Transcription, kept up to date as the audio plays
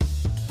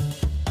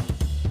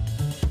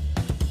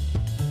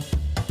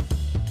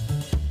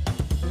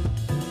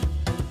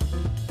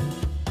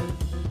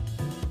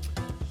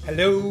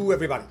Hello,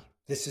 everybody.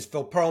 This is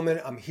Phil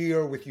Pearlman. I'm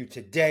here with you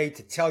today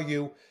to tell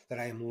you that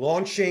I am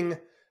launching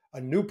a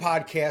new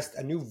podcast,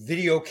 a new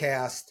video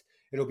cast.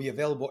 It'll be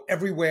available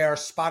everywhere,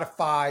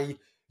 Spotify,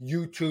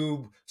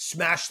 YouTube.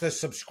 Smash the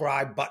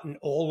subscribe button,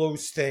 all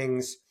those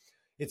things.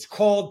 It's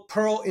called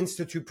Pearl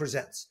Institute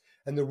Presents.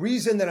 And the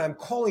reason that I'm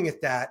calling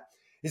it that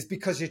is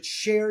because it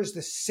shares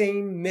the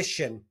same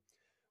mission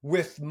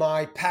with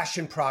my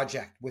passion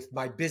project, with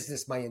my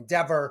business, my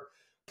endeavor,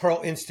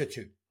 Pearl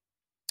Institute.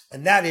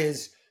 And that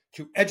is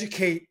to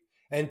educate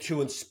and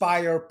to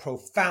inspire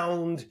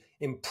profound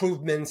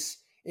improvements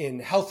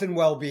in health and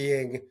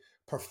well-being,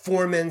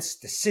 performance,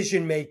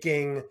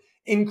 decision-making,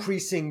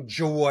 increasing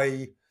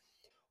joy.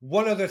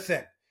 One other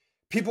thing,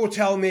 people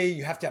tell me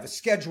you have to have a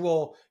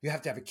schedule, you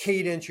have to have a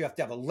cadence, you have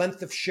to have a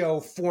length of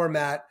show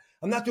format.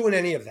 I'm not doing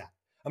any of that.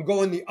 I'm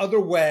going the other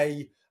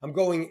way. I'm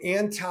going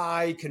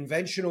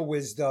anti-conventional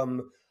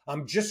wisdom.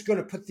 I'm just going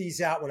to put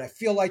these out when I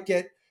feel like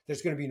it.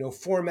 There's going to be no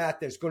format.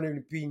 There's going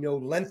to be no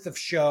length of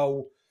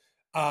show.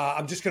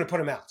 I'm just going to put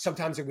them out.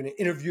 Sometimes I'm going to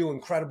interview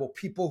incredible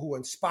people who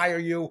inspire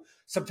you.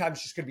 Sometimes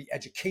it's just going to be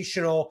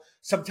educational.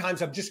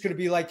 Sometimes I'm just going to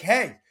be like,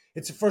 hey,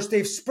 it's the first day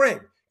of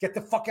spring. Get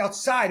the fuck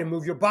outside and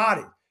move your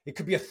body. It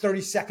could be a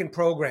 30-second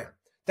program.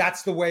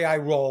 That's the way I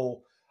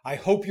roll. I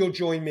hope you'll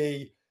join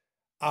me.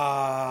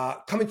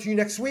 Coming to you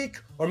next week,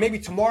 or maybe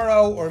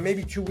tomorrow, or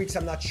maybe 2 weeks.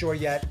 I'm not sure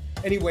yet.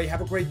 Anyway,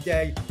 have a great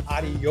day.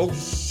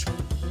 Adios.